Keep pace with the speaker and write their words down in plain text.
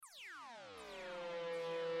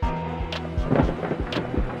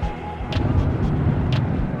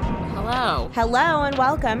Hello and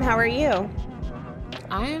welcome. How are you?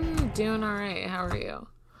 I'm doing all right. How are you?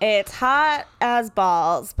 It's hot as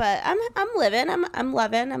balls, but I'm living. I'm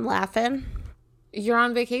loving. I'm laughing. You're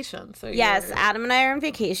on vacation, so Yes, Adam and I are on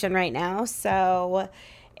vacation right now, so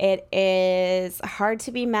it is hard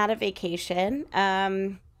to be mad at vacation.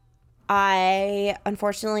 I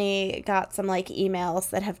unfortunately got some emails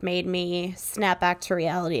that have made me snap back to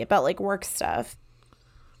reality about work stuff.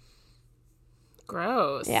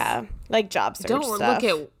 Gross. Yeah, job search don't stuff. Look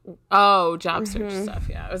at job search stuff.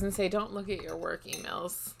 Yeah, I was gonna say don't look at your work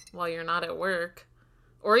emails while you're not at work,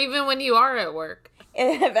 or even when you are at work.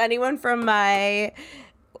 If anyone from my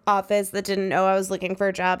office that didn't know I was looking for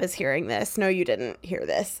a job is hearing this, no, you didn't hear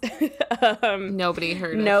this. Nobody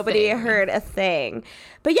heard a thing.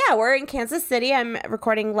 But yeah, we're in Kansas City. I'm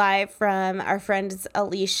recording live from our friends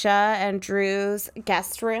Alicia and Drew's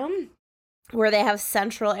guest room, where they have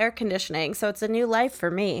central air conditioning. So it's a new life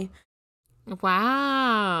for me.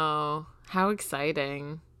 Wow. How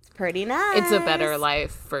exciting. It's pretty nice. It's a better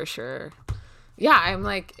life for sure. Yeah, I'm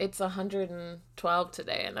it's 112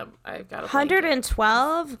 today, and I've got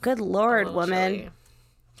 112? Good Lord, woman.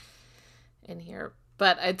 In here.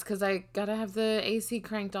 But it's because I gotta have the AC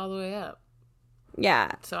cranked all the way up. Yeah.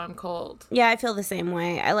 So I'm cold. Yeah, I feel the same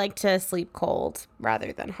way. I like to sleep cold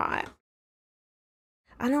rather than hot.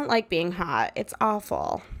 I don't like being hot. It's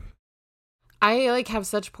awful. I have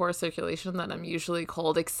such poor circulation that I'm usually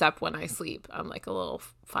cold except when I sleep. I'm like a little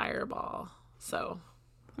fireball. So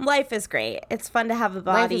life is great. It's fun to have a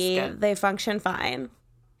body. They function fine.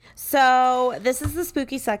 So this is the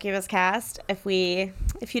Spooky Succubus cast. If you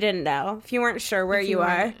didn't know, if you weren't sure where you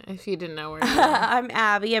are. If you didn't know where you are. I'm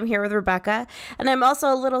Abby. I'm here with Rebecca. And I'm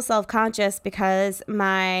also a little self-conscious because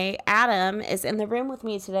my Adam is in the room with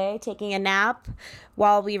me today taking a nap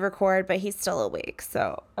while we record, but he's still awake.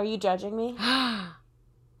 So are you judging me?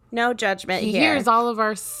 No judgment he here. He hears all of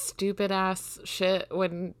our stupid ass shit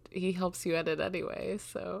when he helps you edit anyway,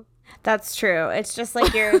 so. That's true. It's just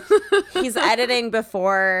he's editing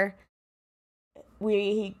before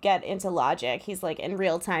we get into logic. He's in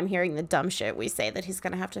real time hearing the dumb shit we say that he's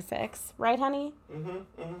going to have to fix. Right, honey?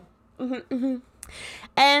 Mm-hmm.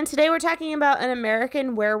 And today we're talking about An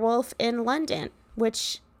American Werewolf in London,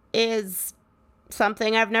 which is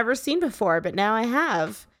something I've never seen before, but now I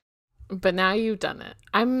have. But now you've done it.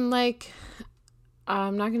 I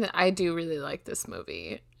do really like this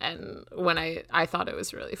movie. And when I thought it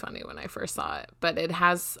was really funny when I first saw it, but it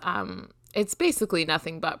has, it's basically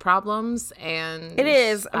nothing but problems, and it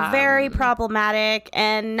is very problematic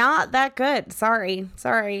and not that good. Sorry.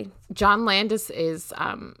 John Landis is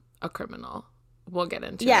a criminal. We'll get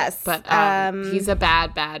into it. But he's a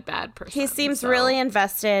bad person. He seems really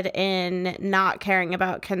invested in not caring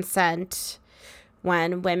about consent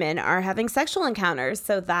when women are having sexual encounters.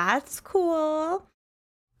 So that's cool.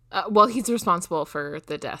 Well, he's responsible for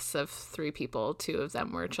the deaths of 3 people. 2 of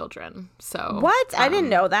them were children. So what? I didn't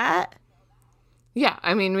know that. Yeah,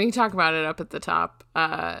 I mean, we can talk about it up at the top.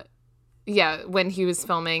 Yeah, when he was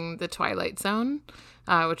filming The Twilight Zone,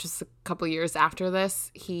 which is a couple years after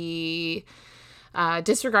this, he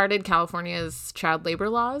disregarded California's child labor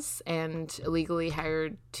laws and illegally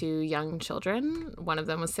hired 2 young children. One of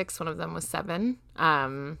them was 6, one of them was 7.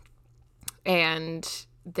 And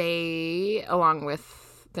they, along with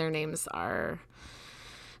their names are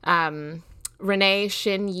Renee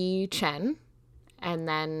Shin Yi Chen, and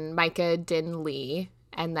then Micah Din Lee,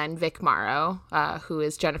 and then Vic Morrow, who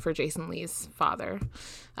is Jennifer Jason Leigh's father.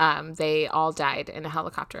 They all died in a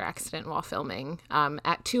helicopter accident while filming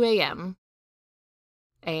at 2 a.m.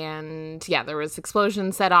 And yeah, there was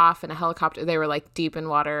explosions set off in a helicopter. They were deep in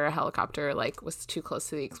water. A helicopter was too close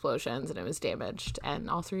to the explosions and it was damaged. And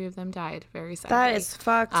all 3 of them died very sadly. That is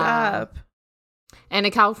fucked up. And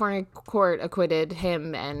a California court acquitted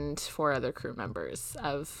him and 4 other crew members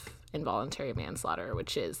of involuntary manslaughter,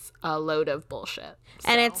 which is a load of bullshit. So.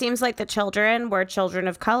 And it seems like the children were children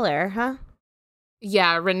of color, huh?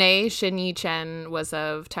 Yeah, Renee Shin Yi Chen was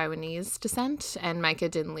of Taiwanese descent, and Micah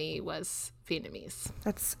Din Lee was Vietnamese.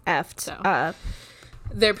 That's effed up.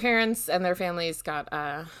 Their parents and their families got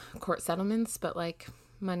court settlements, but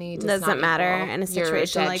money doesn't matter in a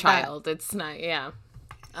situation like child. That. It's not, yeah.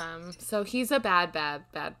 So he's a bad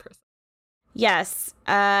person. Yes.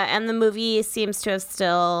 And the movie seems to have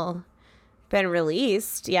still been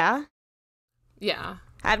released. Yeah. Yeah.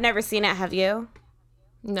 I've never seen it. Have you?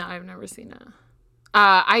 No, I've never seen it.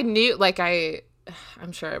 I knew,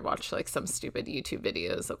 I'm sure I watched some stupid YouTube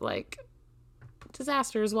videos of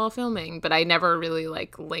disasters while filming, but I never really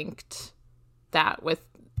linked that with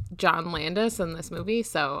John Landis in this movie.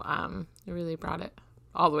 So, it really brought it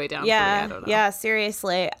all the way down for me. I don't know. Yeah,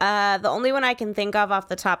 seriously. The only one I can think of off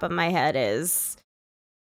the top of my head is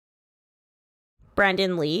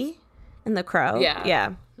Brandon Lee in The Crow.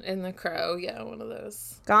 Yeah. In The Crow, one of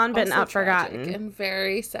those. Gone but not forgotten. And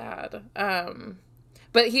very sad.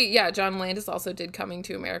 But John Landis also did Coming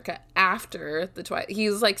to America after the Twilight.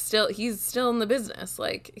 He's still in the business.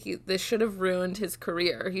 Like, this should have ruined his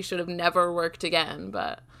career. He should have never worked again.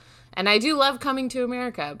 And I do love Coming to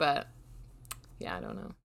America, but yeah, I don't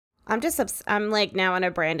know. I'm like now in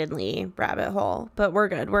a Brandon Lee rabbit hole, but we're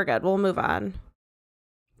good. We'll move on.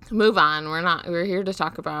 We're here to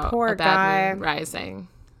talk about Poor A Bad Moon Rising.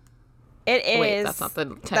 It is. Wait, that's not the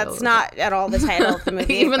title. That's not at all the title of the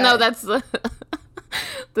movie. Even though that's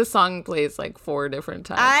the song plays like 4 different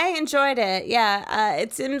times. I enjoyed it. Yeah.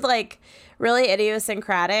 It seemed like really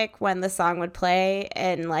idiosyncratic when the song would play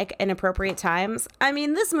in like inappropriate times. I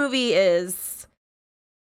mean, this movie is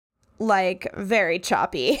like very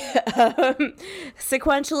choppy.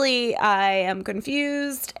 Sequentially, I am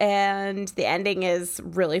confused, and the ending is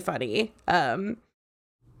really funny.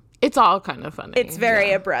 It's all kind of funny. It's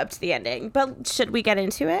very abrupt, the ending. But should we get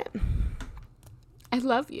into it? I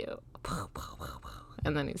love you.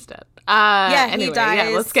 And then he's dead. He dies. Yeah,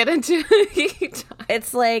 let's get into it.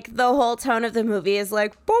 It's like the whole tone of the movie is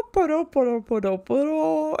like,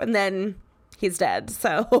 and then he's dead.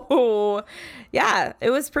 So, yeah, it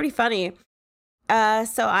was pretty funny.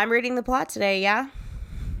 So I'm reading the plot today, yeah?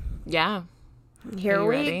 Yeah. Here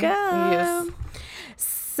we ready? go. Yes.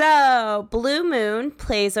 So, Blue Moon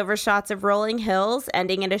plays over shots of rolling hills,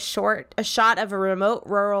 ending in a shot of a remote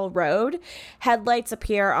rural road. Headlights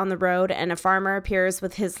appear on the road, and a farmer appears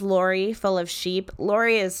with his lorry full of sheep.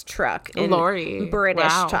 Lorry is truck in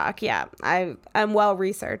British talk. Yeah, I'm well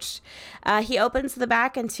researched. He opens the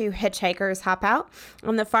back, and 2 hitchhikers hop out,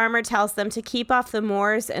 and the farmer tells them to keep off the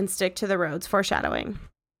moors and stick to the roads, foreshadowing.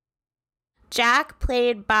 Jack,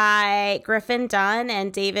 played by Griffin Dunne,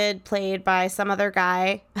 and David, played by some other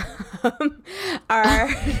guy, are...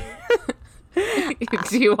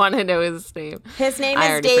 Do you want to know his name? His name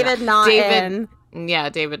is David Naughton.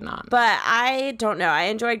 David Naughton. But I don't know. I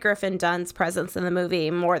enjoyed Griffin Dunne's presence in the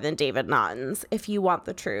movie more than David Naughton's, if you want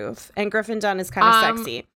the truth. And Griffin Dunne is kind of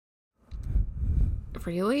sexy.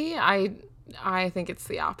 Really? I think it's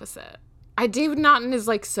the opposite. David Naughton is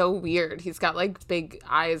like so weird. He's got like big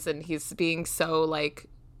eyes and he's being so like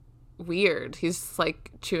weird. He's like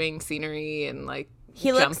chewing scenery and like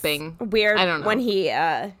jumping. Looks weird. I don't know. When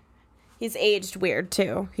he's aged weird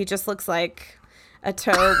too. He just looks like a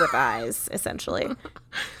toad with eyes, essentially.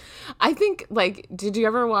 I think like, did you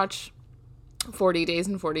ever watch 40 Days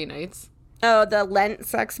and 40 Nights? Oh, the Lent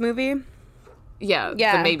sex movie? Yeah.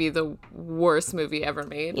 Maybe the worst movie ever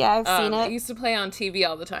made. Yeah, I've seen it. It used to play on TV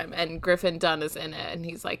all the time, and Griffin Dunne is in it, and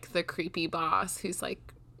he's like the creepy boss who's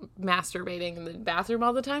like masturbating in the bathroom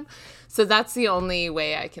all the time. So that's the only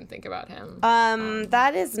way I can think about him.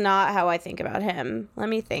 That is not how I think about him. Let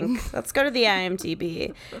me think. Let's go to the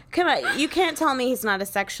IMDb. Come on, you can't tell me he's not a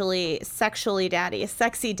sexy daddy.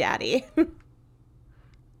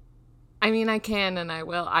 I mean, I can and I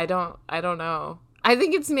will. I don't know. I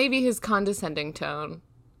think it's maybe his condescending tone.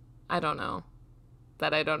 I don't know.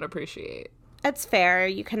 That I don't appreciate. It's fair.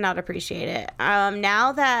 You cannot appreciate it.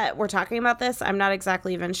 Now that we're talking about this, I'm not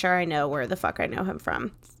exactly even sure I know where the fuck I know him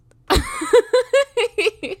from.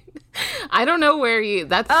 I don't know where you...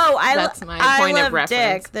 That's my point of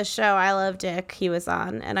reference. Dick, the show I Love Dick he was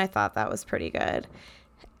on, and I thought that was pretty good.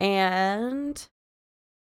 And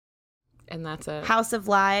that's it. House of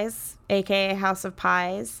Lies, a.k.a. House of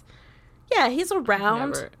Pies. Yeah, he's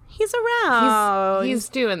around. He's around. He's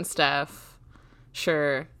doing stuff.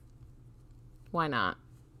 Sure. Why not?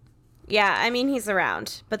 Yeah, I mean, he's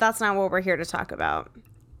around. But that's not what we're here to talk about.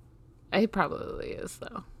 He probably is,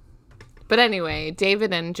 though. But anyway,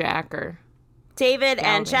 David and Jack are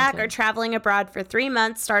traveling abroad for 3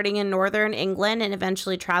 months, starting in northern England and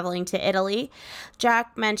eventually traveling to Italy.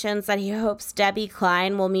 Jack mentions that he hopes Debbie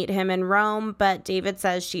Klein will meet him in Rome, but David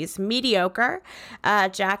says she's mediocre.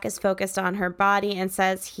 Jack is focused on her body and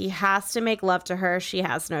says he has to make love to her. She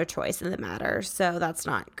has no choice in the matter, so that's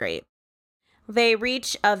not great. They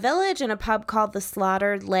reach a village and a pub called the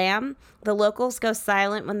Slaughtered Lamb. The locals go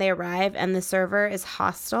silent when they arrive, and the server is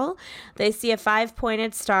hostile. They see a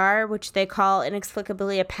 5-pointed star, which they call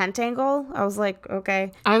inexplicably a pentangle. I was like,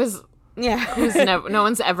 okay. No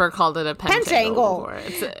one's ever called it a pentangle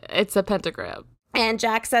before. It's a pentagram. And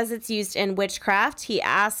Jack says it's used in witchcraft. He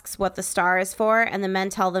asks what the star is for, and the men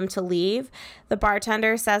tell them to leave. The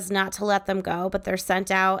bartender says not to let them go, but they're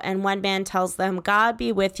sent out, and one man tells them, God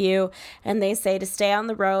be with you, and they say to stay on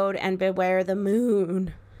the road and beware the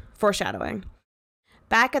moon. Foreshadowing.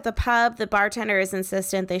 Back at the pub, the bartender is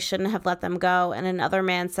insistent they shouldn't have let them go, and another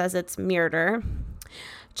man says it's murder.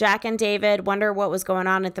 Jack and David wonder what was going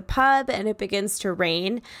on at the pub, and it begins to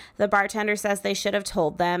rain. The bartender says they should have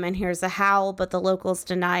told them and hears a howl, but the locals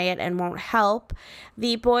deny it and won't help.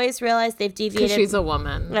 The boys realize they've deviated. Because she's a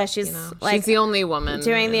woman. Yeah, she's like she's the only woman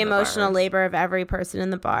doing the emotional labor of every person in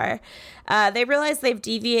the bar. They realize they've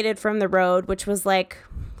deviated from the road, which was like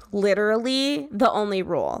literally the only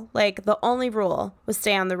rule. Like, the only rule was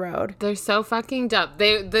stay on the road. They're so fucking dumb.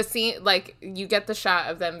 The scene, like, you get the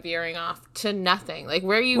shot of them veering off to nothing. Like,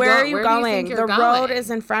 where are you going? The road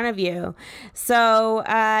is in front of you. So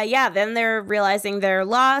then they're realizing they're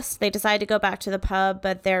lost. They decide to go back to the pub,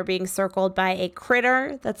 but they're being circled by a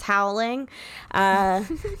critter that's howling.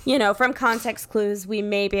 From context clues, we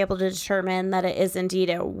may be able to determine that it is indeed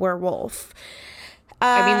a werewolf.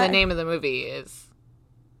 The name of the movie is...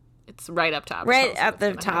 It's right up top. Right at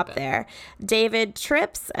the top there. David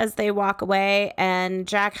trips as they walk away, and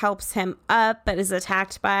Jack helps him up, but is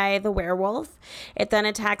attacked by the werewolf. It then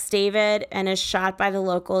attacks David and is shot by the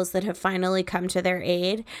locals that have finally come to their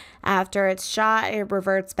aid. After it's shot, it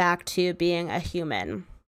reverts back to being a human.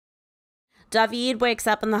 David wakes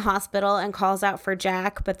up in the hospital and calls out for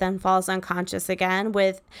Jack, but then falls unconscious again,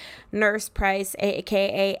 with Nurse Price,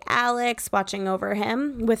 a.k.a. Alex, watching over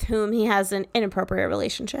him, with whom he has an inappropriate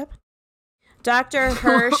relationship. Dr.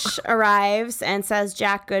 Hirsch arrives and says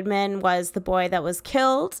Jack Goodman was the boy that was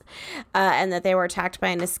killed, and that they were attacked by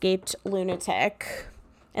an escaped lunatic.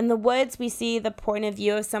 In the woods, we see the point of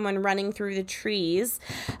view of someone running through the trees.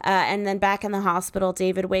 And then back in the hospital,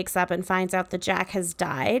 David wakes up and finds out that Jack has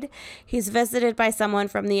died. He's visited by someone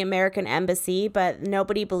from the American embassy, but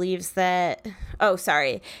nobody believes that... Oh,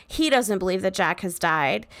 sorry. He doesn't believe that Jack has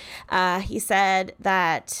died. He said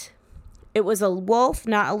that it was a wolf,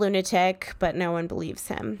 not a lunatic, but no one believes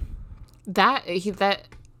him. That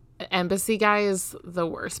embassy guy is the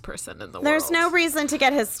worst person in the world. There's no reason to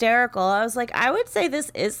get hysterical. I was like, I would say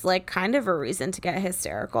this is like kind of a reason to get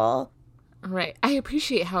hysterical. Right. I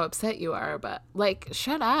appreciate how upset you are, but like,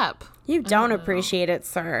 shut up. You don't appreciate it,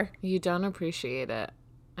 sir. You don't appreciate it.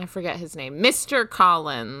 I forget his name. Mr.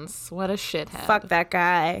 Collins. What a shithead. Fuck that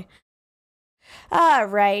guy. All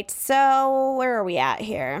right. So where are we at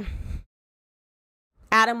here?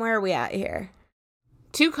 Adam, where are we at here?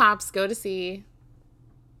 2 cops go to see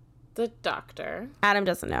the doctor. Adam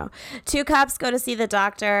doesn't know. 2 cops go to see the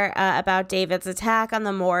doctor about David's attack on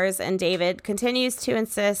the moors, and David continues to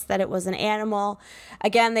insist that it was an animal.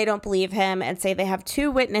 Again, they don't believe him and say they have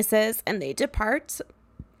 2 witnesses, and they depart.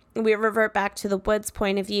 We revert back to the woods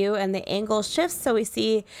point of view, and the angle shifts, so we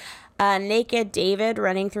see naked David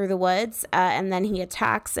running through the woods, and then he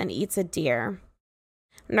attacks and eats a deer.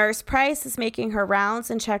 Nurse Price is making her rounds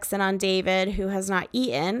and checks in on David, who has not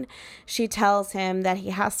eaten. She tells him that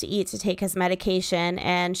he has to eat to take his medication,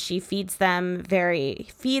 and she feeds him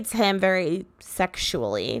very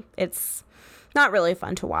sexually. It's not really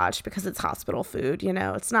fun to watch because it's hospital food,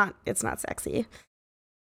 it's not sexy.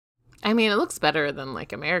 I mean, it looks better than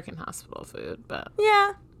like American hospital food, but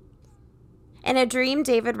yeah. In a dream,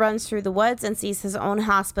 David runs through the woods and sees his own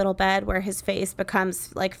hospital bed where his face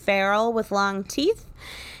becomes like feral with long teeth.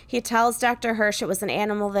 He tells Dr. Hirsch it was an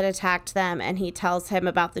animal that attacked them, and he tells him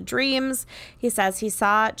about the dreams. He says he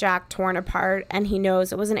saw Jack torn apart and he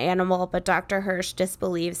knows it was an animal, but Dr. Hirsch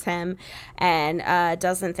disbelieves him and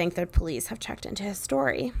doesn't think the police have checked into his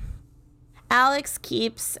story. Alex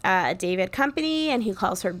keeps David company, and he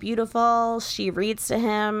calls her beautiful. She reads to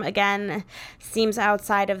him. Again, seems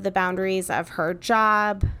outside of the boundaries of her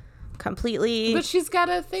job completely. But she's got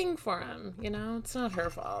a thing for him, It's not her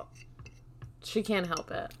fault. She can't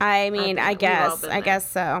help it. I mean, I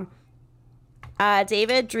guess so.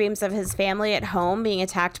 David dreams of his family at home being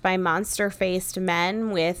attacked by monster-faced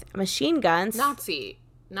men with machine guns.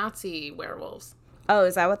 Nazi werewolves. Oh,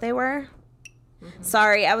 is that what they were? Mm-hmm.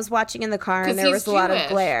 Sorry, I was watching in the car and there was a lot of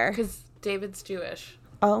glare. Because David's Jewish.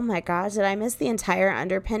 Oh my God, did I miss the entire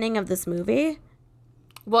underpinning of this movie?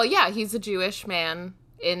 Well, yeah, he's a Jewish man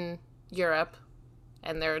in Europe,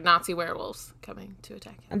 and there are Nazi werewolves coming to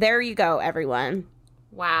attack him. There you go, everyone.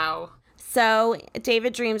 Wow. So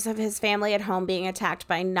David dreams of his family at home being attacked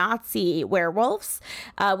by Nazi werewolves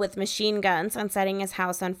with machine guns and setting his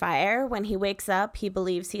house on fire. When he wakes up, he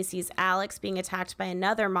believes he sees Alex being attacked by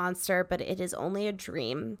another monster, but it is only a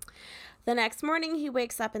dream. The next morning, he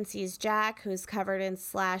wakes up and sees Jack, who's covered in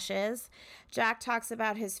slashes. Jack talks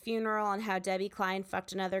about his funeral and how Debbie Klein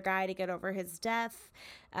fucked another guy to get over his death.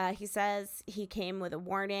 He says he came with a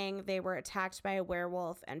warning. They were attacked by a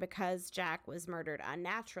werewolf, and because Jack was murdered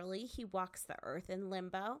unnaturally, he walks the earth in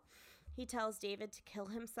limbo. He tells David to kill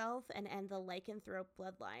himself and end the lycanthrope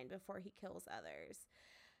bloodline before he kills others.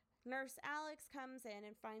 Nurse Alex comes in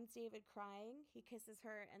and finds David crying. He kisses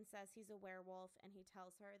her and says he's a werewolf, and he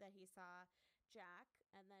tells her that he saw Jack,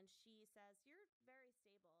 and then she says, "You're very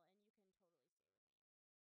stable and you can totally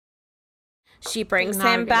stay with." She brings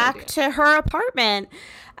him back to her apartment.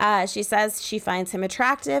 She says she finds him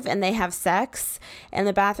attractive and they have sex. In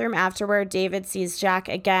the bathroom afterward, David sees Jack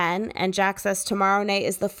again, and Jack says tomorrow night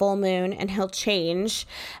is the full moon and he'll change,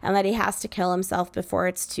 and that he has to kill himself before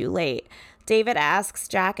it's too late. David asks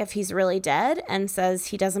Jack if he's really dead and says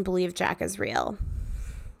he doesn't believe Jack is real.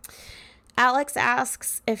 Alex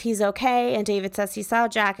asks if he's okay, and David says he saw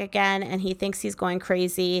Jack again and he thinks he's going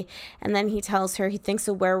crazy. And then he tells her he thinks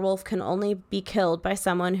a werewolf can only be killed by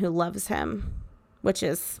someone who loves him, which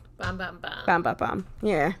is bum, bum, bum. Bum, bum, bum.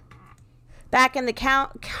 Yeah. Back in the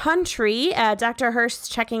country, Dr. Hirsch's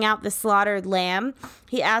checking out the slaughtered lamb.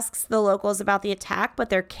 He asks the locals about the attack, but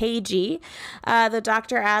they're cagey. The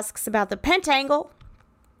doctor asks about the pentangle,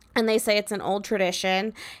 and they say it's an old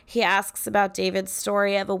tradition. He asks about David's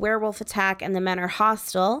story of a werewolf attack, and the men are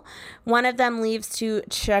hostile. One of them leaves to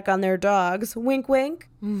check on their dogs. Wink, wink.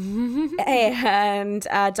 And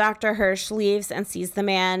Dr. Hirsch leaves and sees the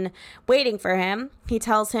man waiting for him. He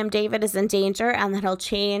tells him David is in danger and that he'll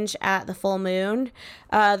change at the full moon.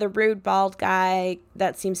 The rude bald guy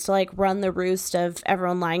that seems to run the roost of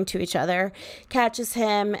everyone lying to each other catches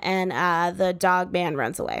him, and the dog man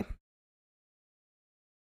runs away.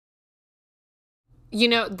 You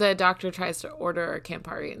know, the doctor tries to order a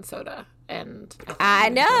Campari and soda, and I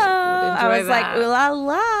know. I was like, ooh la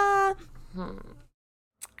la.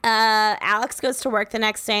 Alex goes to work the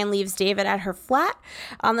next day and leaves David at her flat.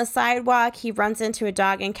 On the sidewalk, he runs into a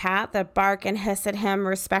dog and cat that bark and hiss at him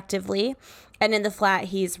respectively. And in the flat,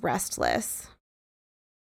 he's restless.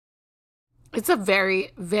 It's a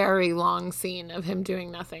very, very long scene of him doing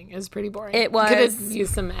nothing. It was pretty boring. It was. Could have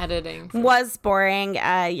used some editing. Was boring.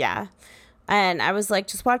 Yeah. And I was like,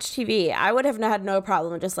 just watch TV. I would have had no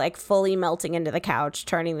problem just fully melting into the couch,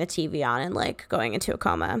 turning the TV on, and going into a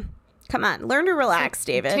coma. Come on, learn to relax,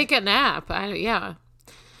 David. Take a nap. Yeah.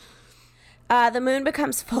 The moon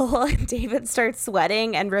becomes full, and David starts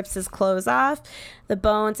sweating and rips his clothes off. The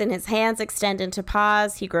bones in his hands extend into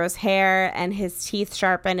paws. He grows hair, and his teeth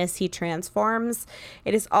sharpen as he transforms.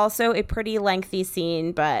 It is also a pretty lengthy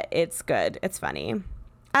scene, but it's good. It's funny.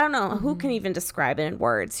 I don't know. Who can even describe it in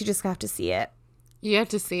words? You just have to see it. You have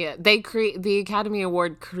to see it. The Academy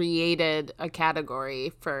Award created a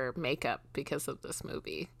category for makeup because of this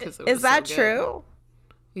movie. Is that true?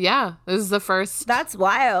 Yeah. It was the first. That's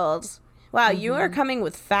wild. Wow, you are coming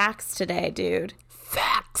with facts today, dude.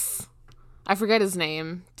 Facts. I forget his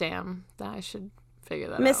name. Damn. I should figure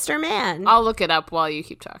that out. Mr. Man. I'll look it up while you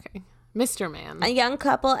keep talking. Mr. Man. A young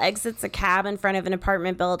couple exits a cab in front of an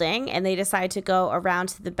apartment building, and they decide to go around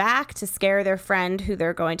to the back to scare their friend who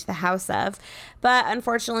they're going to the house of. But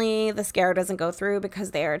unfortunately, the scare doesn't go through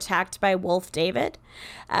because they are attacked by Wolf David.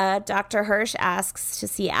 Dr. Hirsch asks to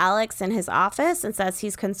see Alex in his office and says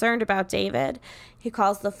he's concerned about David. He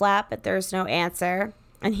calls the flat, but there's no answer.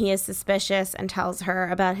 And he is suspicious and tells her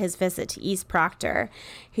about his visit to East Proctor.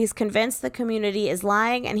 He's convinced the community is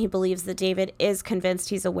lying, and he believes that David is convinced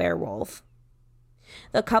he's a werewolf.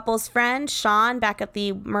 The couple's friend, Sean, back at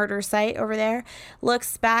the murder site over there,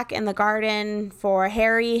 looks back in the garden for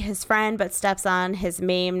Harry, his friend, but steps on his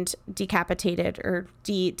maimed, decapitated, or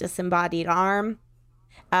disembodied arm.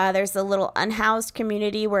 There's a little unhoused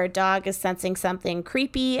community where a dog is sensing something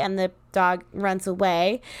creepy, and the dog runs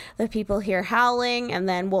away. The people hear howling, and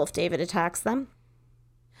then Wolf David attacks them.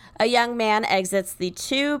 A young man exits the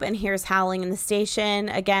tube and hears howling in the station,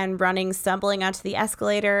 again running, stumbling onto the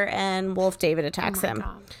escalator, and Wolf David attacks him.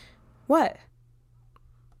 God. What?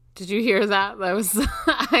 Did you hear that? That was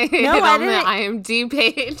I hit on the IMDb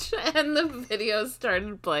page and the video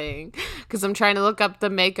started playing because I'm trying to look up the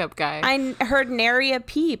makeup guy. I heard nary a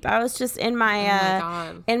peep. I was just in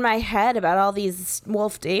my in my head about all these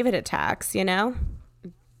Wolf David attacks, you know?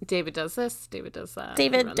 David does this, David does that.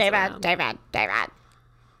 David.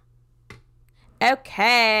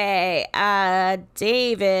 Okay,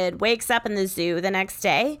 David wakes up in the zoo the next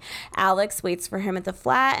day. Alex waits for him at the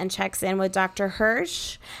flat and checks in with Dr.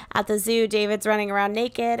 Hirsch. At the zoo, David's running around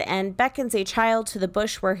naked and beckons a child to the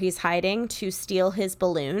bush where he's hiding to steal his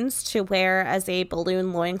balloons to wear as a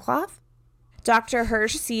balloon loincloth. Dr.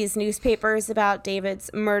 Hirsch sees newspapers about David's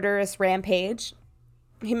murderous rampage.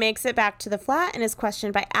 He makes it back to the flat and is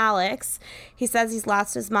questioned by Alex. He says he's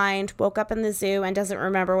lost his mind, woke up in the zoo, and doesn't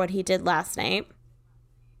remember what he did last night.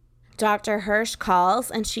 Dr. Hirsch calls,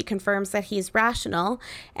 and she confirms that he's rational,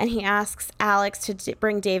 and he asks Alex to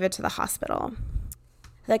bring David to the hospital.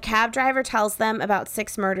 The cab driver tells them about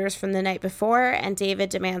 6 murders from the night before, and David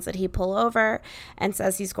demands that he pull over and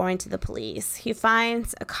says he's going to the police. He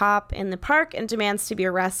finds a cop in the park and demands to be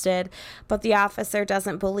arrested, but the officer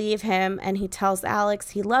doesn't believe him, and he tells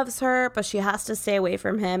Alex he loves her, but she has to stay away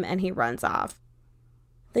from him, and he runs off.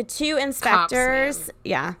 The 2 inspectors,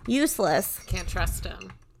 useless. Can't trust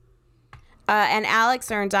him. And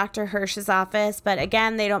Alex are in Dr. Hirsch's office, but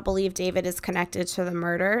again, they don't believe David is connected to the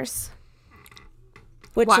murders.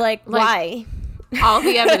 Which, why? All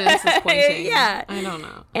the evidence is pointing. Yeah. I don't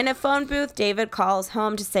know. In a phone booth, David calls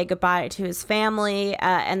home to say goodbye to his family,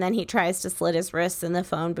 and then he tries to slit his wrists in the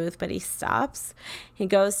phone booth, but he stops. He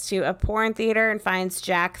goes to a porn theater and finds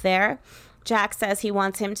Jack there. Jack says he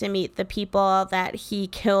wants him to meet the people that he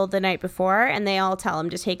killed the night before, and they all tell him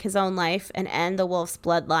to take his own life and end the wolf's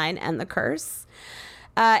bloodline and the curse.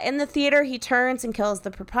 In the theater, he turns and kills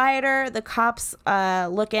the proprietor. The cops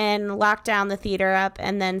look in, lock down the theater up,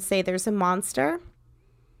 and then say there's a monster.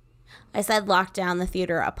 I said lock down the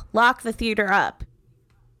theater up. Lock the theater up.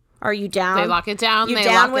 Are you down? They lock it down. You they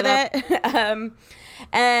down lock with it?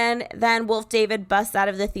 And then Wolf David busts out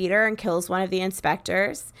of the theater and kills one of the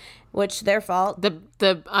inspectors, which their fault.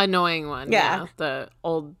 The annoying one. Yeah. The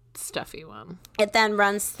old stuffy one. It then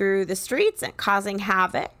runs through the streets, causing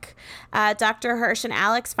havoc. Dr. Hirsch and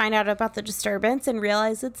Alex find out about the disturbance and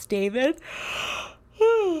realize it's David.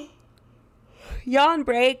 Yawn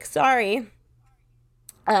break. Sorry.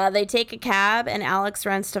 They take a cab, and Alex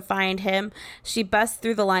runs to find him. She busts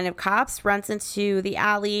through the line of cops, runs into the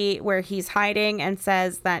alley where he's hiding, and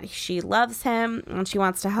says that she loves him and she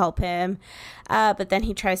wants to help him. But then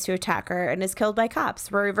he tries to attack her and is killed by cops.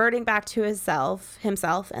 We're reverting back to himself,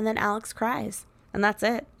 and then Alex cries. And that's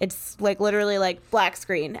it. It's literally black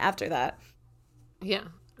screen after that. Yeah.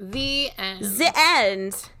 The end. The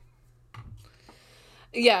end.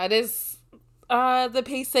 Yeah, it is. The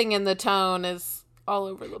pacing and the tone is all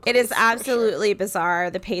over the place. It is absolutely bizarre.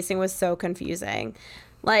 The pacing was so confusing.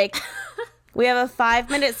 We have a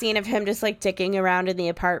 5-minute scene of him just dicking around in the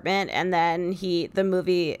apartment, and then the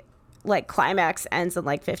movie climax ends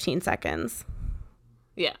in 15 seconds.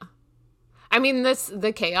 Yeah. I mean,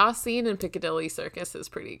 the chaos scene in Piccadilly Circus is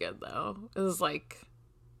pretty good though. It was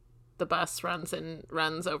the bus runs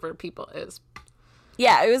over people.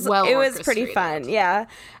 Yeah, it was orchestrated. pretty fun. Yeah.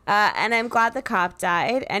 And I'm glad the cop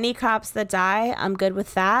died. Any cops that die, I'm good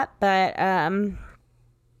with that. But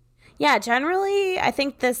yeah, generally, I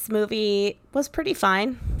think this movie was pretty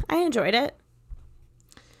fine. I enjoyed it.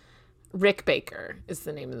 Rick Baker is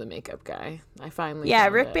the name of the makeup guy. I finally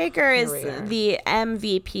Rick Baker is the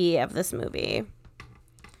MVP of this movie.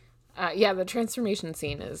 The transformation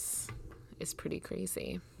scene is pretty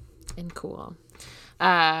crazy and cool.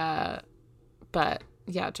 But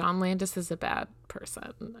yeah, John Landis is a bad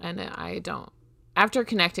person, and after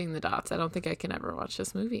connecting the dots, I don't think I can ever watch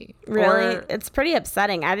this movie. Really? It's pretty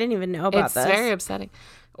upsetting. I didn't even know about this. It's very upsetting.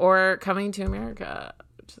 Or Coming to America,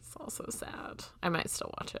 which is also sad. I might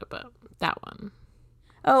still watch it, but that one.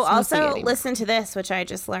 Oh, also listen to this, which I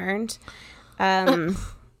just learned.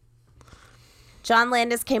 John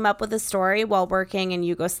Landis came up with a story while working in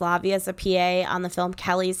Yugoslavia as a PA on the film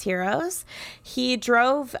Kelly's Heroes. He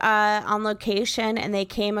drove on location, and they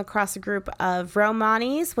came across a group of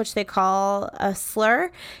Romanis, which they call a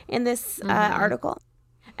slur in this article.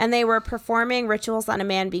 And they were performing rituals on a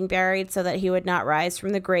man being buried so that he would not rise from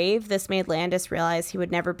the grave. This made Landis realize he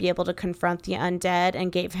would never be able to confront the undead,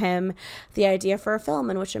 and gave him the idea for a film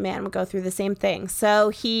in which a man would go through the same thing. So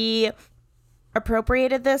he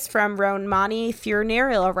appropriated this from Romani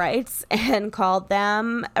funereal rites and called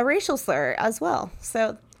them a racial slur as well.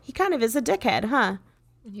 So he kind of is a dickhead, huh?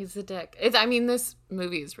 He's a dick. This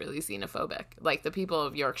movie is really xenophobic. The people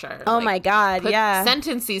of Yorkshire. Oh my God, yeah.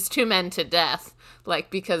 Sentence these 2 men to death,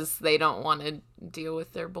 because they don't want to deal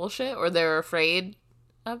with their bullshit, or they're afraid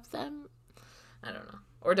of them. I don't know.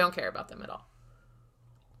 Or don't care about them at all.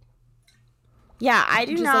 Yeah, I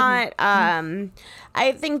do not.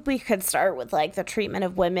 I think we could start with the treatment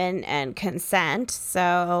of women and consent.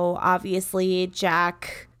 So obviously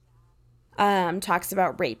Jack talks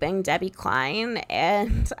about raping Debbie Klein,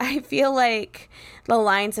 and I feel like the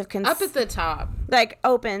lines of consent up at the top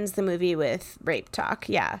opens the movie with rape talk.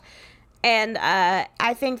 Yeah, and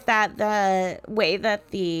I think that the way that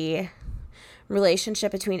the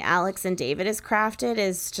relationship between Alex and David is crafted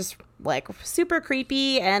is just like super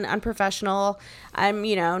creepy and unprofessional. I'm,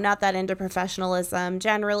 not that into professionalism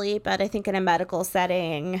generally, but I think in a medical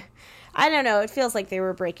setting, I don't know, it feels like they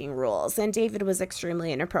were breaking rules. And David was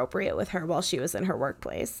extremely inappropriate with her while she was in her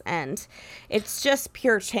workplace. And it's just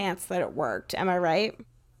pure chance that it worked. Am I right?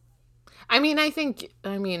 I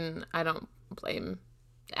don't blame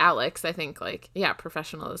Alex. I think,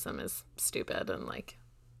 professionalism is stupid, and,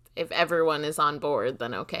 if everyone is on board,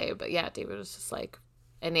 then okay. But, yeah, David was just,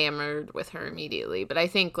 enamored with her immediately. But I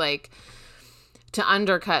think, to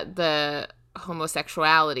undercut the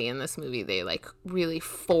homosexuality in this movie, they, really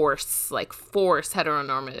force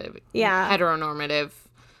heteronormative,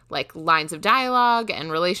 lines of dialogue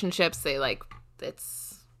and relationships. They,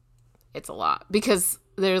 it's a lot. Because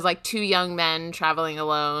there's, two young men traveling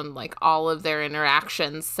alone. All of their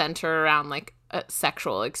interactions center around, a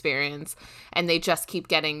sexual experience. And they just keep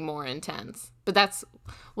getting more intense. But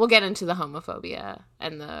we'll get into the homophobia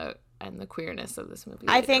and the queerness of this movie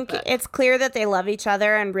later, I think it's clear that they love each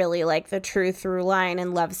other, and really, the true through line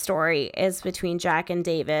and love story is between Jack and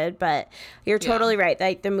David. But you're totally right.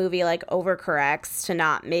 The movie, overcorrects to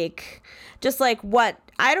not make just, what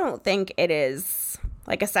I don't think it is,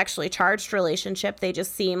 a sexually charged relationship. They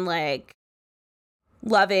just seem like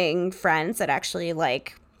loving friends that actually,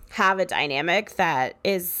 have a dynamic that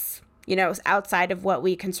is, outside of what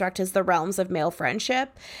we construct as the realms of male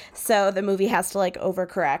friendship. So the movie has to,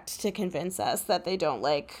 overcorrect to convince us that they don't,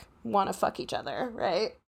 want to fuck each other,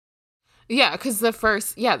 right? Yeah, because their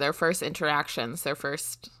first interactions, their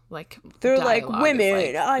first, they're dialogue women,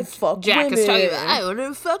 is, I fuck Jack women. is talking about, I want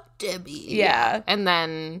to fuck Debbie. Yeah. And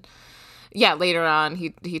then... yeah, later on,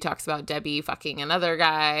 he talks about Debbie fucking another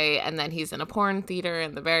guy, and then he's in a porn theater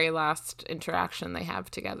in the very last interaction they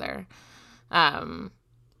have together.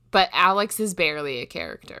 But Alex is barely a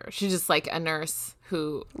character. She's just, a nurse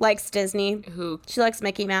who... likes Disney. She likes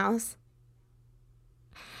Mickey Mouse.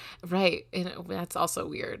 Right. And that's also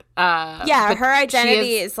weird. Her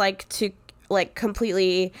identity is, to,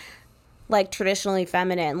 completely... traditionally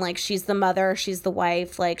feminine. She's the mother, she's the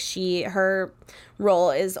wife. Her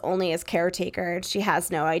role is only as caretaker. She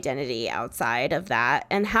has no identity outside of that.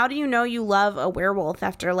 And how do you know you love a werewolf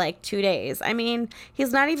after 2 days? I mean,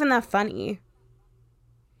 he's not even that funny.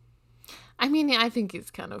 I think he's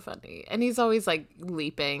kind of funny. And he's always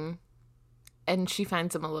leaping. And she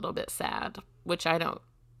finds him a little bit sad, which I don't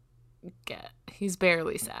get. He's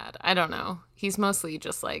barely sad. I don't know. He's mostly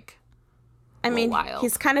just wild.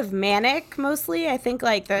 He's kind of manic mostly. I think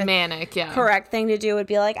the manic, yeah. correct thing to do would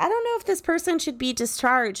be I don't know if this person should be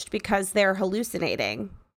discharged because they're hallucinating.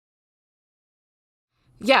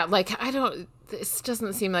 Yeah, this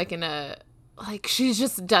doesn't seem she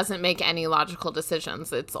just doesn't make any logical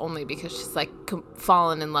decisions. It's only because she's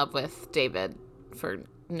fallen in love with David for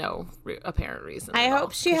no apparent reason. I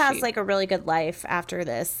hope she has a really good life after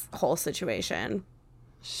this whole situation.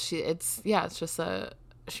 It's just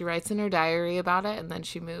she writes in her diary about it, and then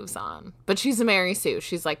she moves on. But she's a Mary Sue.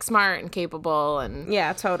 She's smart and capable and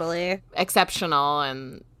yeah, totally exceptional,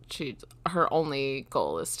 and her only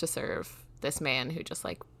goal is to serve this man who just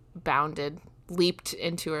leaped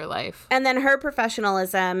into her life. And then her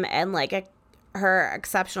professionalism and her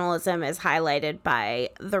exceptionalism is highlighted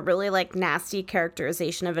by the really nasty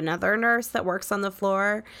characterization of another nurse that works on the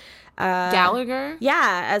floor. Gallagher?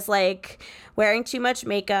 Yeah, as wearing too much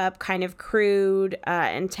makeup, kind of crude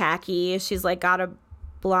and tacky. She's got a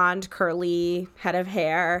blonde curly head of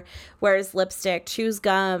hair, wears lipstick, chews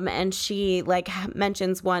gum, and she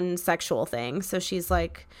mentions one sexual thing. So she's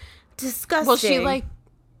disgusting. Well, she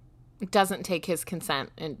doesn't take his consent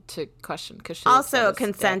into question because she also a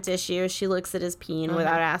consent issue. She looks at his peen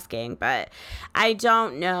without asking. But I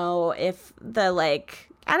don't know if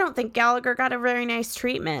I don't think Gallagher got a very nice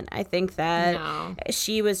treatment. I think that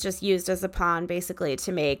she was just used as a pawn, basically,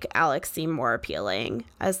 to make Alex seem more appealing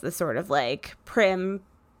as the sort of prim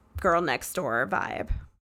girl next door vibe.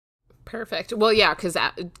 Perfect. Well, yeah,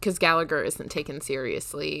 because Gallagher isn't taken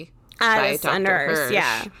seriously by Dr. nurse. Hirsch.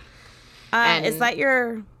 Yeah. Is that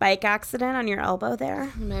your bike accident on your elbow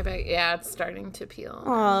there? My bike, yeah, it's starting to peel.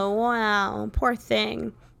 Oh, wow. Poor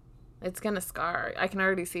thing. It's going to scar. I can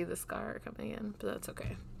already see the scar coming in, but that's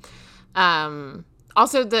okay.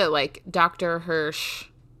 Also, the, Dr. Hirsch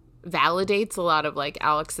validates a lot of,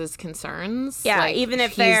 Alex's concerns. Yeah, even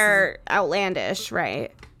if they're outlandish,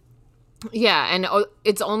 right? Yeah, and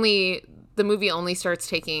the movie only starts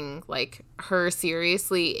taking, her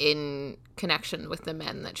seriously in connection with the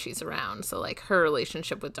men that she's around. So, her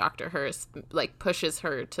relationship with Dr. Hirsch, pushes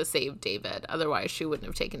her to save David. Otherwise, she wouldn't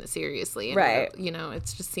have taken it seriously. And, right. It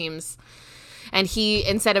just seems And he,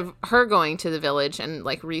 instead of her going to the village and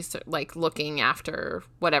like looking after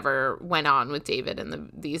whatever went on with David and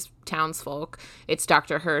these townsfolk, it's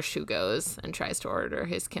Dr. Hirsch who goes and tries to order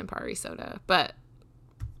his Campari soda. But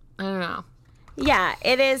I don't know. Yeah,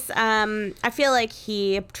 it is. I feel like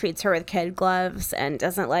he treats her with kid gloves and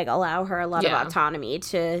doesn't like allow her a lot of autonomy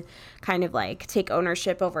to kind of like take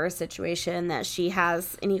ownership over a situation that she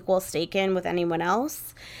has an equal stake in with anyone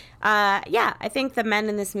else. Yeah, I think the men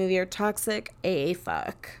in this movie are toxic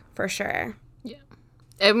fuck for sure. Yeah,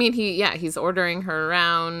 I mean he's ordering her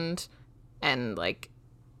around and like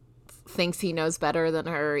thinks he knows better than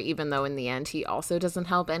her, even though in the end he also doesn't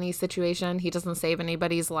help any situation. He doesn't save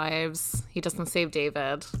anybody's lives. He doesn't save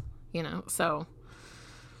David, so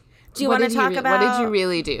do you want to talk about what did you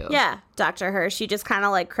really do? Yeah, Dr. Hirsch, you just kind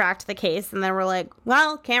of like cracked the case and then we're like,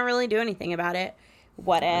 well, can't really do anything about it.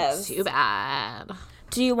 What if? Too bad.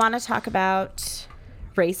 Do you want to talk about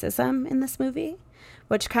racism in this movie,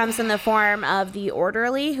 which comes in the form of the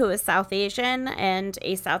orderly, who is South Asian, and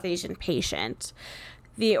a South Asian patient?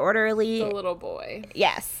 The orderly... The little boy.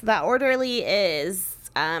 Yes. The orderly is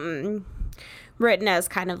written as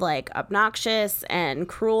kind of like obnoxious and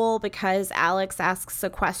cruel because Alex asks a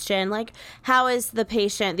question like, how is the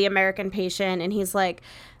patient, the American patient? And he's like,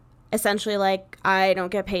 essentially like, I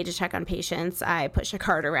don't get paid to check on patients. I push a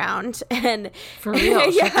cart around. And for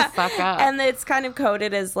real, shut the fuck up. And it's kind of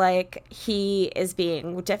coded as like he is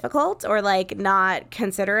being difficult or like not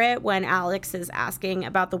considerate when Alex is asking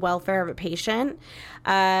about the welfare of a patient.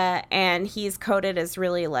 And he's coded as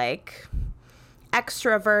really like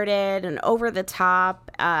extroverted and over the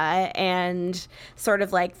top and sort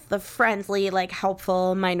of like the friendly, like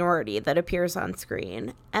helpful minority that appears on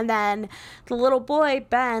screen. And then the little boy,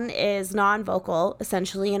 Ben, is non-vocal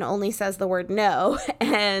essentially and only says the word no.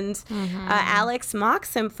 And Alex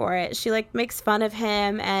mocks him for it. She like makes fun of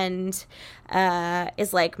him and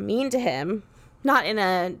is like mean to him. Not in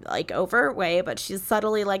a like overt way, but she's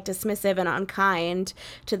subtly like dismissive and unkind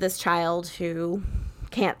to this child who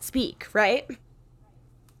can't speak, right?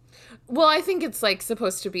 Well, I think it's like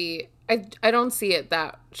supposed to be, I don't see it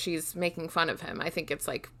that she's making fun of him. I think it's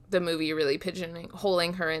like the movie really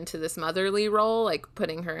pigeonholing her into this motherly role, like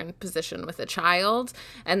putting her in position with a child.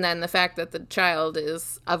 And then the fact that the child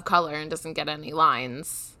is of color and doesn't get any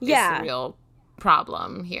lines is the real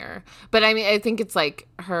problem here. But I mean, I think it's like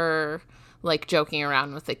her like joking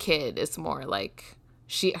around with the kid is more like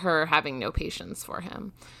her having no patience for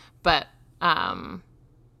him. But,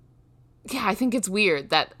 yeah, I think it's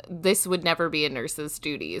weird that this would never be a nurse's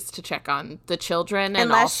duties to check on the children.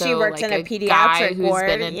 And unless also, she worked like, in a pediatric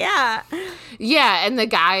ward. Yeah, and the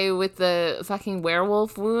guy with the fucking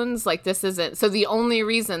werewolf wounds, like this isn't. So the only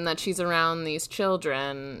reason that she's around these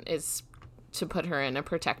children is to put her in a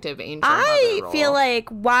protective angel mother role. I feel like,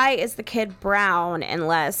 why is the kid brown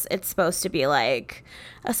unless it's supposed to be like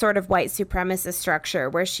a sort of white supremacist structure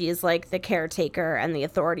where she is like the caretaker and the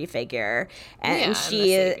authority figure, and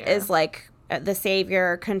she is like the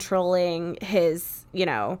savior controlling his,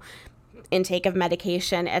 intake of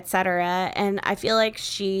medication, etc. And I feel like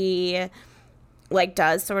she like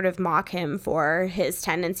does sort of mock him for his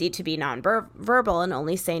tendency to be nonverbal and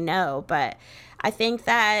only say no, but I think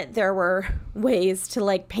that there were ways to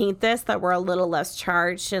like paint this that were a little less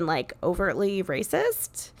charged and like overtly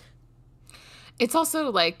racist. It's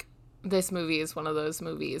also like this movie is one of those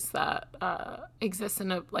movies that exists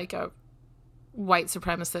in a white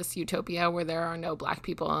supremacist utopia where there are no black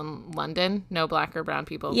people in London, no black or brown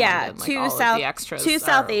people in London. Like, all of the extras two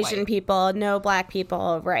South are Asian white. people, no black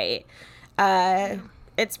people, right.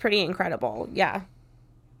 It's pretty incredible. Yeah.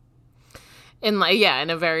 In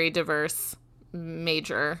a very diverse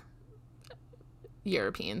major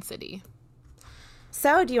European city.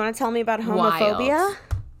 So, do you want to tell me about homophobia? Wild.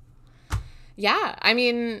 Yeah, I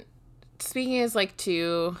mean, speaking as like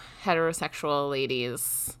two heterosexual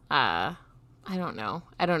ladies, I don't know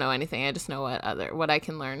anything. I just know what I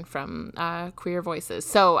can learn from queer voices.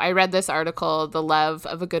 So I read this article, "The Love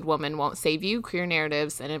of a Good Woman Won't Save You: Queer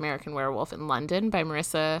Narratives in American Werewolf in London" by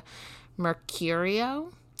Marissa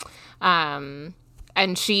Mercurio.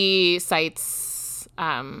 And she cites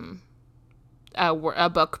a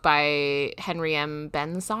book by Henry M.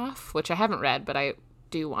 Benzoff, which I haven't read, but I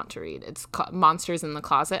do want to read. It's called Monsters in the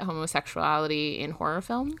Closet: Homosexuality in Horror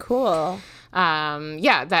Film. Cool.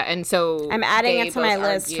 And so I'm adding it to my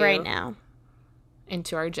list right now.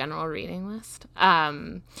 Into our general reading list.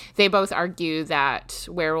 They both argue that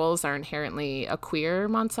werewolves are inherently a queer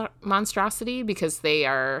monstrosity because they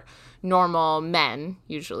are normal men,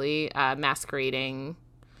 usually masquerading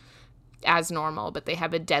as normal, but they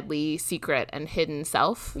have a deadly secret and hidden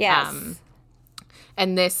self. Yes.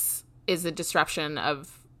 And this is a disruption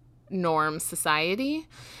of norm society.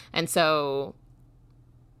 And so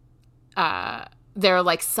there are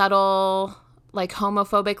like subtle like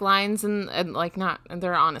homophobic lines and like not,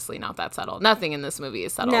 they're honestly not that subtle. Nothing in this movie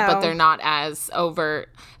is subtle, but they're not as overt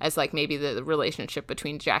as like maybe the relationship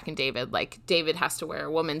between Jack and David. Like David has to wear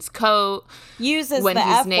a woman's coat, uses when the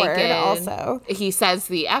he's F naked. word also. He says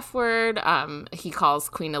the F word. He calls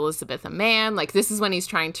Queen Elizabeth a man. Like this is when he's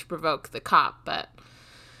trying to provoke the cop, but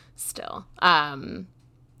still. And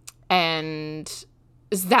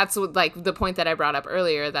that's what, like the point that I brought up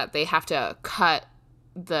earlier, that they have to cut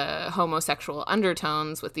the homosexual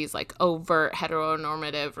undertones with these like overt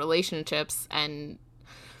heteronormative relationships, and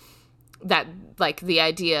that like the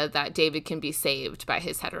idea that David can be saved by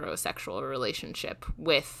his heterosexual relationship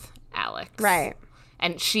with Alex. Right.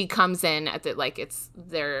 And she comes in at the, like, it's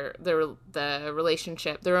the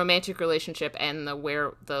relationship, the romantic relationship, and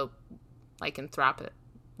the lycanthropic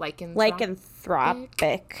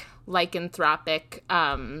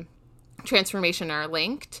transformation are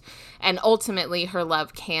linked, and ultimately her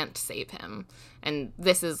love can't save him. And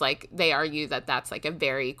this is like, they argue that that's like a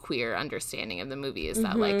very queer understanding of the movie, is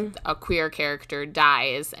that like a queer character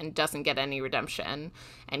dies and doesn't get any redemption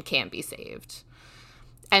and can't be saved.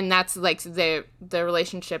 And that's like the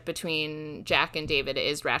relationship between Jack and David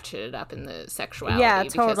is ratcheted up in the sexuality. Yeah,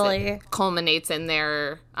 totally. Because it culminates in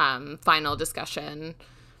their final discussion,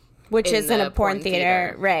 which is in a porn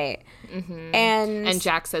theater. Right. Mm-hmm. And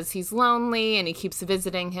Jack says he's lonely and he keeps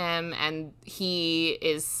visiting him, and he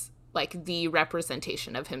is like the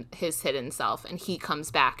representation of his hidden self, and he comes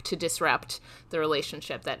back to disrupt the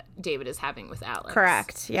relationship that David is having with Alex.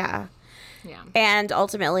 Correct. Yeah. Yeah. And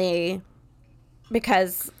ultimately,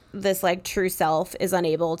 because this like true self is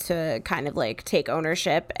unable to kind of like take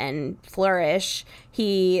ownership and flourish,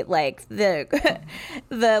 he like the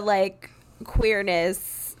like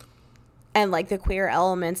queerness and like the queer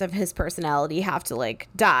elements of his personality have to like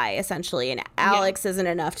die essentially, and Alex isn't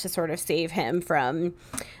enough to sort of save him from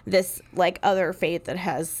this like other fate that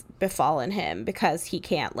has befallen him, because he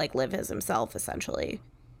can't like live as himself essentially.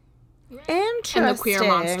 Interesting. And the queer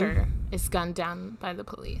monster is gunned down by the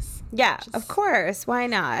police. Yeah, of course. Why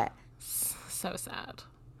not? So sad.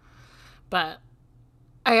 But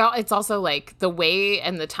it's also like the way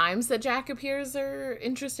and the times that Jack appears are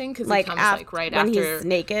interesting, because like he comes like right when after he's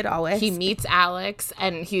naked always. He meets Alex,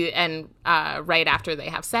 and right after they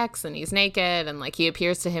have sex and he's naked, and like he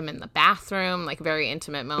appears to him in the bathroom, like very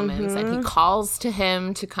intimate moments, and he calls to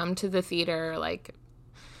him to come to the theater, like,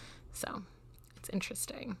 so it's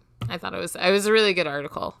interesting. I thought it was a really good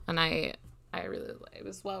article, and it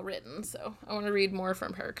was well written, so I want to read more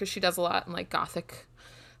from her, because she does a lot in like gothic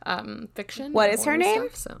fiction. What is her name?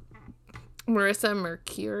 Stuff, so. Marissa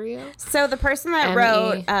Mercurio. So the person that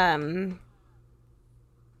wrote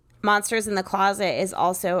Monsters in the Closet is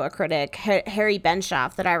also a critic, Harry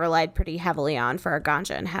Benshoff, that I relied pretty heavily on for a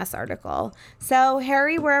Ganja and Hess article. So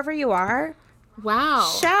Harry, wherever you are, wow,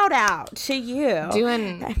 shout out to you.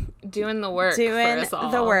 Doing the work doing for us all,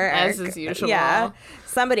 the work as is usual. Yeah,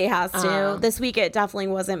 somebody has to. This week it definitely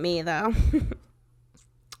wasn't me though.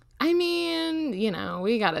 I mean,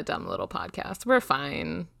 we got a dumb little podcast. We're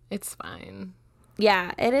fine. It's fine.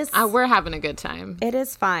 Yeah, it is. We're having a good time. It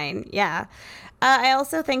is fine. Yeah. I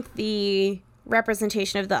also think the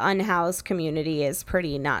representation of the unhoused community is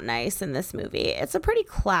pretty not nice in this movie. It's a pretty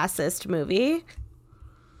classist movie.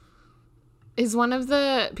 Is one of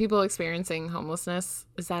the people experiencing homelessness,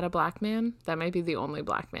 is that a black man? That might be the only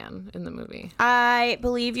black man in the movie. I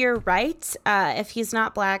believe you're right. If he's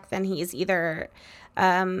not black, then he's either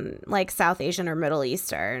like South Asian or Middle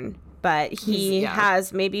Eastern. But he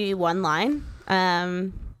has maybe one line.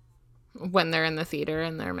 When they're in the theater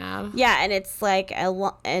and they're mad. Yeah, and it's like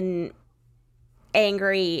an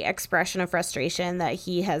angry expression of frustration that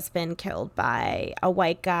he has been killed by a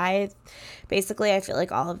white guy. Basically, I feel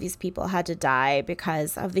like all of these people had to die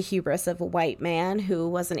because of the hubris of a white man who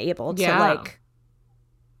wasn't able to like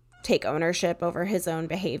take ownership over his own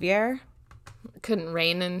behavior. Couldn't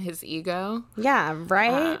rein in his ego. Yeah,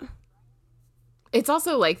 right? It's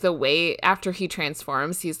also like the way after he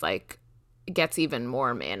transforms, he's like gets even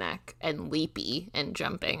more manic and leapy and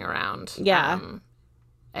jumping around. Yeah.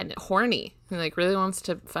 And horny. He like really wants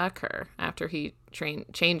to fuck her after he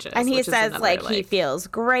changes. And he says like he feels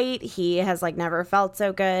great. He has like never felt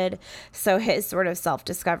so good. So his sort of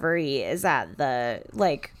self-discovery is at the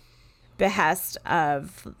like behest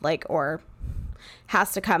of like, or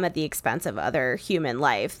has to come at the expense of other human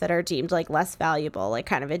life that are deemed like less valuable, like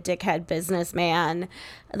kind of a dickhead businessman,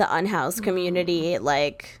 the unhoused community.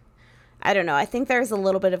 Like, I don't know. I think there's a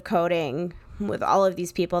little bit of coding with all of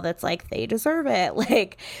these people that's like, they deserve it.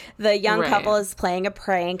 Like, the young couple is playing a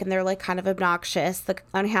prank and they're like kind of obnoxious. The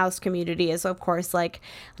unhoused community is, of course, like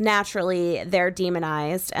naturally they're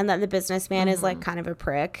demonized. And then the businessman is like kind of a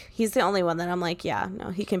prick. He's the only one that I'm like, yeah, no,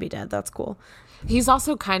 he can be dead. That's cool. He's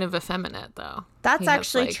also kind of effeminate, though. That's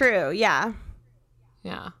actually true. Yeah.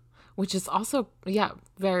 Yeah. Which is also,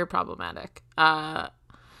 very problematic. But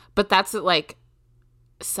that's like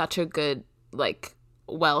such a good, like,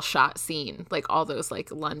 well shot scene. Like all those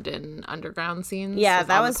like London underground scenes. Yeah,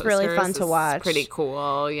 that was really fun to watch. Pretty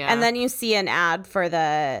cool. Yeah. And then you see an ad for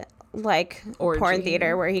the like porn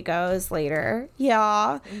theater where he goes later.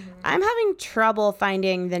 Yeah. I'm having trouble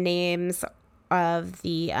finding the names of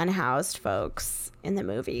the unhoused folks in the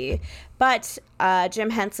movie, but Jim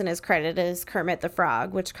Henson is credited as Kermit the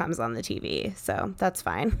Frog, which comes on the TV, so that's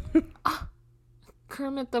fine.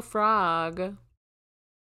 Kermit the Frog.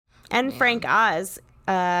 And Frank Oz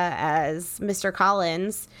as Mr.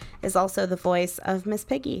 Collins is also the voice of Miss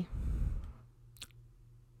Piggy.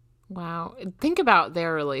 Wow. Think about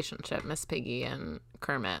their relationship, Miss Piggy and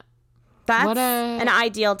Kermit. That's an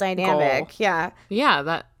ideal dynamic. Goal. Yeah. Yeah,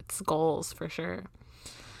 that's goals for sure.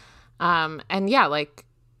 And yeah, like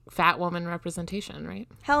fat woman representation, right?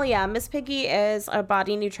 Hell yeah. Miss Piggy is a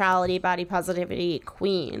body neutrality, body positivity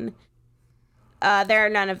queen. There are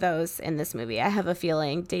none of those in this movie. I have a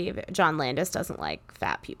feeling John Landis doesn't like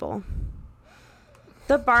fat people.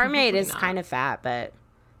 The barmaid is kind of fat, but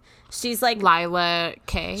she's like Lila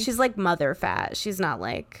Kay. She's like mother fat. She's not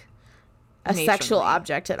like a sexual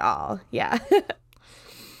object at all. Yeah.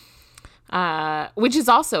 Which is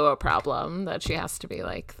also a problem, that she has to be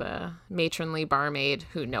like the matronly barmaid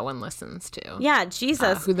who no one listens to. Yeah,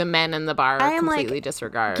 Jesus. Who the men in the bar completely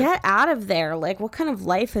disregard. Get out of there. Like, what kind of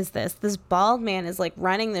life is this? This bald man is like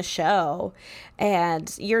running the show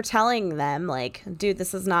and you're telling them like, dude,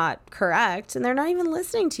 this is not correct. And they're not even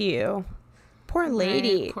listening to you. Poor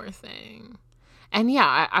lady. Right, poor thing. And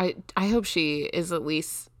yeah, I hope she is at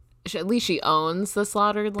least she owns the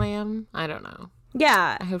slaughtered lamb. I don't know.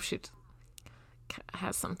 Yeah. I hope she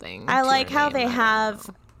has something. I like how they have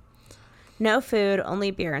no food,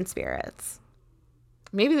 only beer and spirits.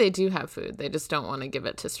 Maybe they do have food. They just don't want to give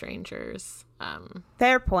it to strangers.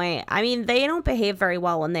 Fair point. I mean, they don't behave very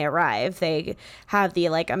well when they arrive. They have the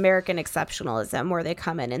like American exceptionalism where they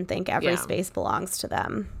come in and think every space belongs to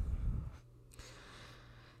them.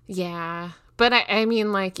 Yeah. But I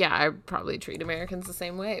mean, like, yeah, I probably treat Americans the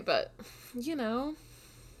same way. But, you know,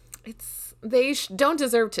 they don't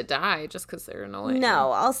deserve to die just because they're annoying.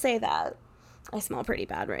 No, I'll say that. I smell pretty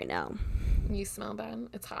bad right now. You smell bad?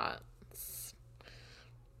 It's hot.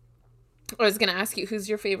 I was going to ask you, who's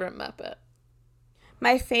your favorite Muppet?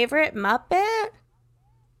 My favorite Muppet?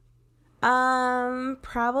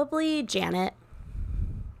 Probably Janet.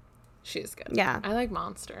 She's good. Yeah. I like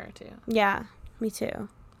Monster, too. Yeah, me too.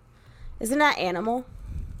 Isn't that Animal?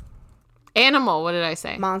 Animal, what did I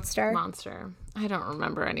say? Monster. I don't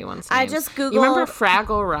remember anyone's name. I just Googled... You remember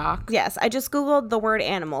Fraggle Rock? Yes, I just Googled the word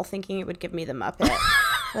animal thinking it would give me the Muppet.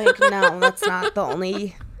 Like, no, that's not the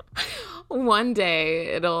only... One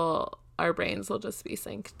day, our brains will just be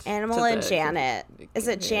synced. Animal and Janet. Is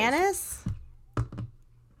it Janice?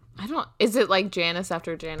 Is it like Janice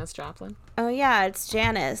after Janis Joplin? Oh, yeah, it's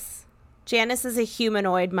Janice. Janice is a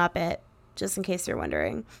humanoid Muppet, just in case you're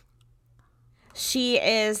wondering. She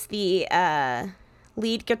is the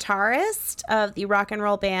lead guitarist of the rock and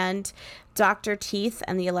roll band Dr. Teeth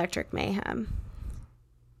and the Electric Mayhem.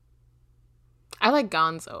 I like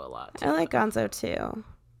Gonzo a lot, too. I like Gonzo, too.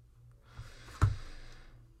 Oh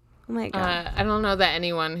my God. I don't know that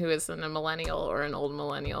anyone who isn't a millennial or an old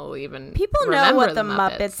millennial even People know what the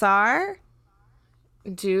Muppets are.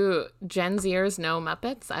 Do Gen Zers know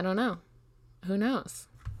Muppets? I don't know. Who knows?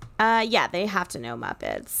 Yeah, they have to know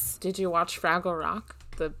Muppets. Did you watch Fraggle Rock?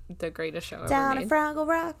 The greatest show ever Down made? at Fraggle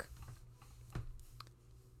Rock.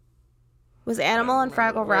 Was Animal and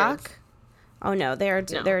Fraggle Rock? Oh no, they're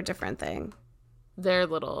a different thing. They're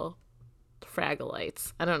little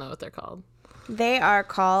Fraggleites. I don't know what they're called. They are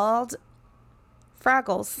called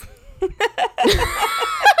Fraggles.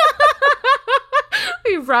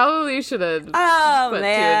 We probably should have put two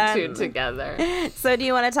and two together. So do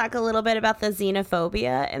you want to talk a little bit about the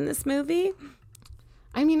xenophobia in this movie?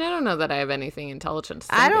 I mean, I don't know that I have anything intelligent to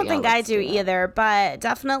say. I don't think I do either, but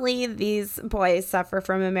definitely these boys suffer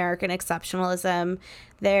from American exceptionalism.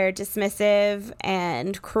 They're dismissive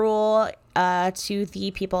and cruel to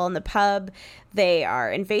the people in the pub. They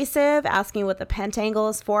are invasive, asking what the pentangle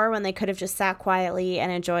is for when they could have just sat quietly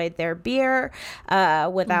and enjoyed their beer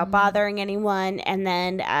without bothering anyone. And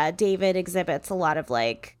then David exhibits a lot of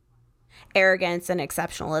like arrogance and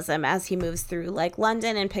exceptionalism as he moves through like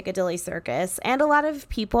London and Piccadilly Circus. And a lot of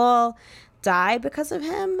people die because of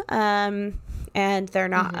him. And they're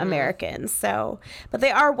not Americans. So, but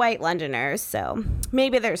they are white Londoners. So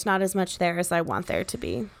maybe there's not as much there as I want there to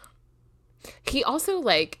be. He also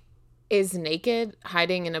like is naked,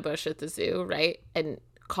 hiding in a bush at the zoo, right? And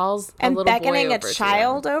calls a little boy over. And beckoning a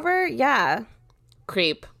child over? Yeah.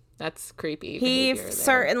 Creep. That's creepy. He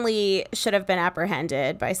certainly should have been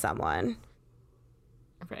apprehended by someone.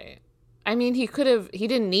 Right. I mean, he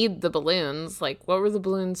didn't need the balloons. Like, what were the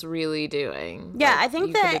balloons really doing? Yeah, like, I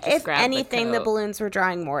think that if anything, the balloons were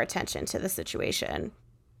drawing more attention to the situation.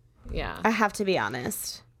 Yeah. I have to be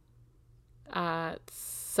honest.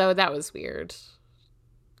 So that was weird.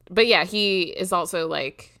 But yeah, he is also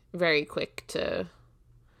like very quick to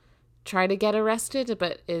try to get arrested,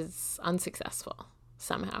 but is unsuccessful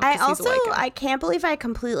somehow. I can't believe I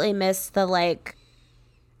completely missed the like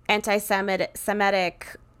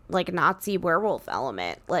anti-Semitic like Nazi werewolf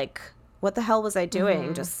element. Like, what the hell was I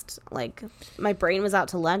doing? Just like my brain was out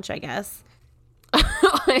to lunch, I guess.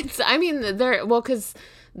 Because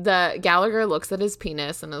the Gallagher looks at his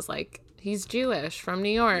penis and is like, he's Jewish from New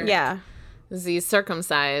York. Yeah. He's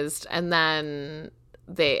circumcised, and then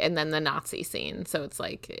the Nazi scene. So it's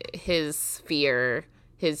like his fear,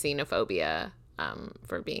 his xenophobia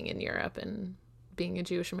for being in Europe and being a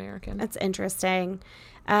Jewish American. That's interesting.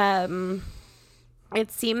 It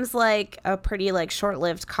seems like a pretty like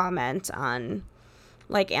short-lived comment on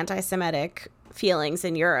like anti-Semitic feelings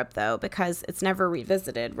in Europe, though, because it's never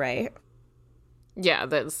revisited, right? Yeah,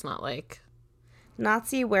 that's not like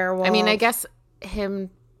Nazi werewolf. I mean, I guess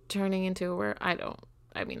him turning into a werewolf. I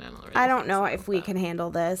don't know if we can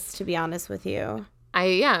handle this, to be honest with you.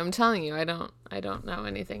 I'm telling you, I don't know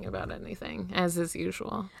anything about anything, as is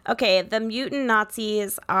usual. Okay, the mutant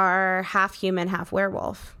Nazis are half human, half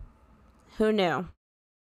werewolf. Who knew?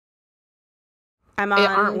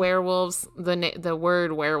 Aren't werewolves, the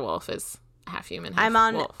word werewolf is half human,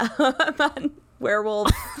 half wolf. I'm on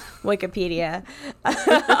werewolf Wikipedia.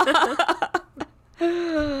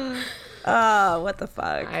 Oh, what the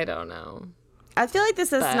fuck? I don't know. I feel like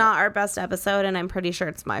this is not our best episode, and I'm pretty sure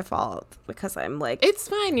it's my fault because I'm like... It's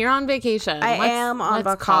fine. You're on vacation. I am on vacation.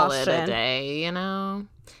 Let's call it a day, you know?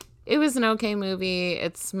 It was an okay movie.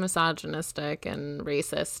 It's misogynistic and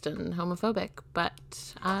racist and homophobic,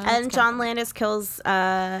 but... and John Landis kills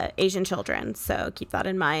Asian children, so keep that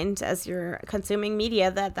in mind as you're consuming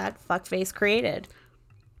media that fuckface created.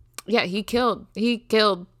 Yeah, he killed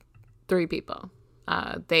 3 people.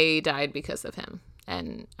 They died because of him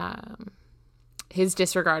and his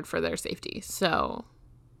disregard for their safety. So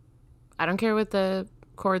I don't care what the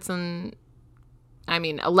courts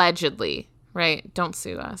allegedly, right? Don't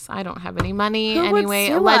sue us. I don't have any money anyway.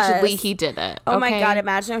 Allegedly, he did it. Oh my God.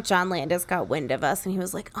 Imagine if John Landis got wind of us and he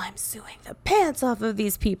was like, I'm suing the pants off of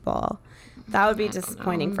these people. That would be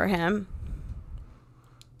disappointing for him.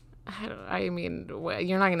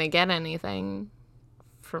 You're not going to get anything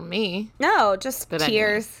from me. No, just tears.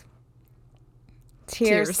 Anyway.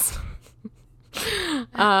 Tears.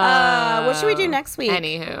 What should we do next week?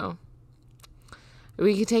 Anywho,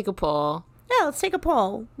 we could take a poll. Yeah, let's take a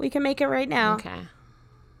poll. We can make it right now. Okay.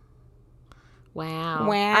 Wow. All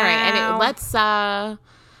right, let's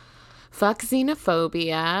fuck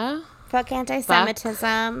xenophobia. Fuck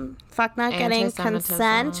anti-Semitism. Fuck not getting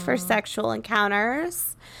consent for sexual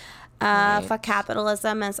encounters. Right. Fuck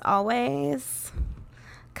capitalism as always.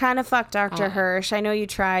 Kind of fuck Dr. Hirsch. I know you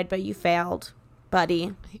tried, but you failed,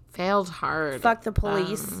 buddy. He failed hard. Fuck the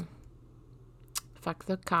police. Fuck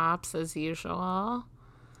the cops as usual.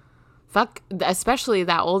 Fuck, especially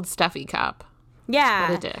that old stuffy cop. Yeah.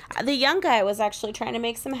 What a dick. The young guy was actually trying to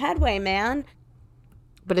make some headway, man.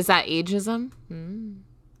 But is that ageism?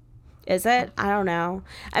 Is it? I don't know.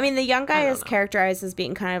 I mean, the young guy is characterized as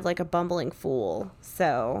being kind of like a bumbling fool,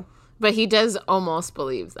 so. But he does almost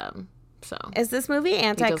believe them, so. Is this movie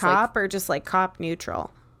anti-cop or just like cop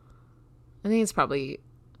neutral? I think it's probably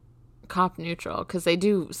cop neutral because they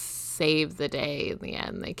do save the day in the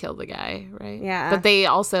end. They kill the guy, right? Yeah. But they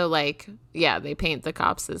also they paint the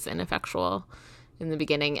cops as ineffectual in the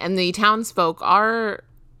beginning. And the townsfolk are,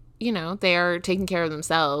 they are taking care of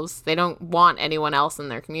themselves. They don't want anyone else in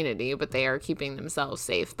their community, but they are keeping themselves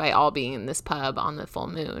safe by all being in this pub on the full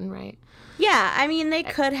moon, right? Yeah, I mean, they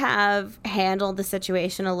could have handled the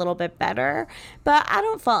situation a little bit better, but I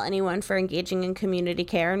don't fault anyone for engaging in community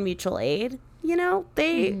care and mutual aid.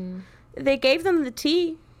 They gave them the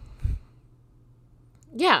tea.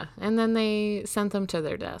 Yeah, and then they sent them to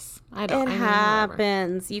their deaths. It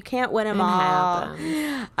happens. You can't win them all.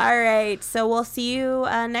 All right, so we'll see you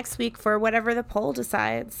next week for whatever the poll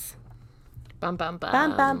decides. Bum, bum, bum.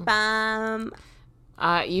 Bum, bum, bum.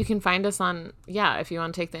 You can find us on, if you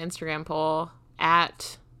want to take the Instagram poll,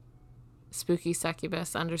 at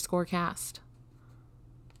spookysuccubus_cast.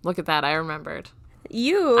 Look at that. I remembered.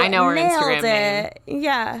 I know our Instagram name.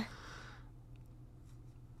 Yeah.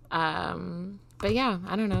 But yeah,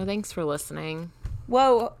 I don't know. Thanks for listening.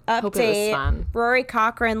 Whoa, update. Hope it was fun. Rory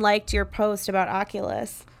Cochran liked your post about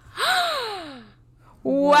Oculus.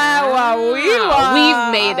 Wow,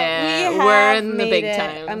 we've made it. We're in the big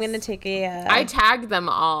times. I'm going to take I tagged them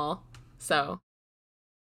all, so.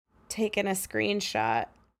 Taking a screenshot.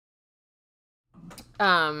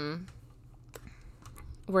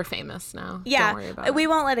 We're famous now. Yeah, don't worry about it. We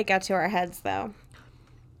won't let it get to our heads, though.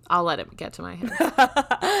 I'll let it get to my head.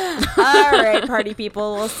 All right, party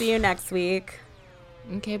people. We'll see you next week.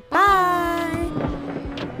 Okay, bye.